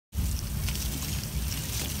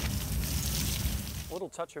A little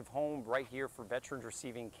touch of home right here for veterans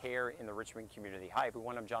receiving care in the Richmond community. Hi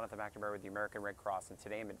everyone, I'm Jonathan McNamara with the American Red Cross, and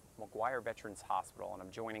today I'm at McGuire Veterans Hospital, and I'm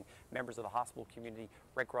joining members of the hospital community,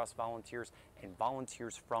 Red Cross volunteers, and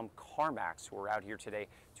volunteers from CarMax who are out here today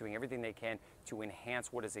doing everything they can to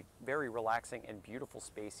enhance what is a very relaxing and beautiful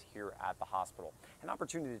space here at the hospital. An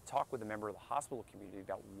opportunity to talk with a member of the hospital community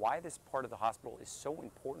about why this part of the hospital is so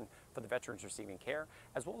important for the veterans receiving care,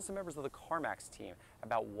 as well as the members of the CarMax team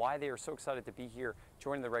about why they are so excited to be here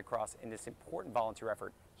joining the Red Cross in this important volunteer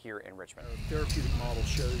effort here in Richmond. Our therapeutic model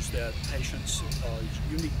shows that patients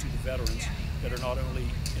unique to the veterans that are not only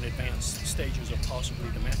in advanced stages of possibly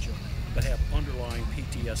dementia, but have underlying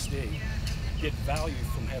PTSD, get value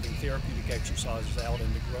from having therapeutic exercises out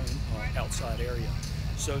in the grown outside area.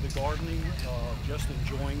 So the gardening, just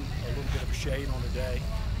enjoying a little bit of a shade on the day,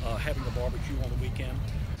 having a barbecue on the weekend,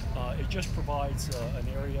 it just provides an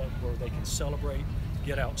area where they can celebrate,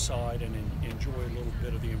 get outside, and enjoy a little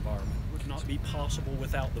bit of the environment. It would not be possible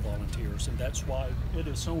without the volunteers, and that's why it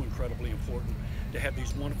is so incredibly important to have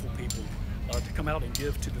these wonderful people to come out and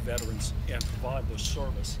give to the veterans and provide the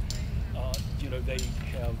service. They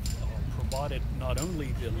have provided not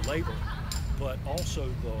only the labor, but also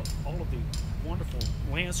all of the wonderful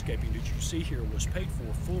landscaping that you see here was paid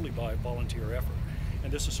for fully by volunteer effort.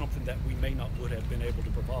 And this is something that we would have been able to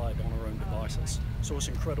provide on our own devices. So it's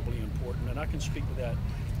incredibly important, and I can speak to that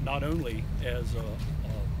not only as a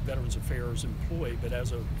Veterans Affairs employee, but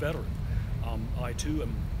as a veteran. I too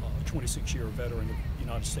am a 26-year veteran of the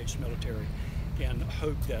United States military, and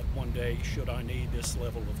hope that one day, should I need this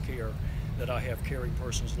level of care, that I have caring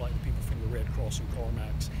persons like the people from the Red Cross and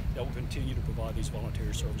CarMax that will continue to provide these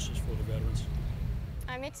voluntary services for the veterans.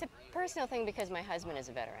 It's a personal thing because my husband is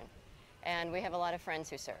a veteran, and we have a lot of friends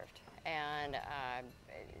who served, and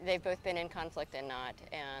they've both been in conflict and not,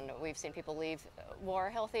 and we've seen people leave war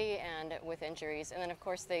healthy and with injuries, and then of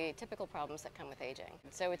course the typical problems that come with aging.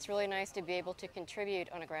 So it's really nice to be able to contribute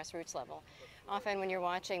on a grassroots level. Often when you're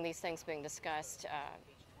watching these things being discussed,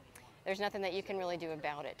 there's nothing that you can really do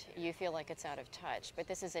about it. You feel like it's out of touch, but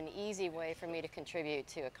this is an easy way for me to contribute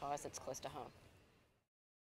to a cause that's close to home.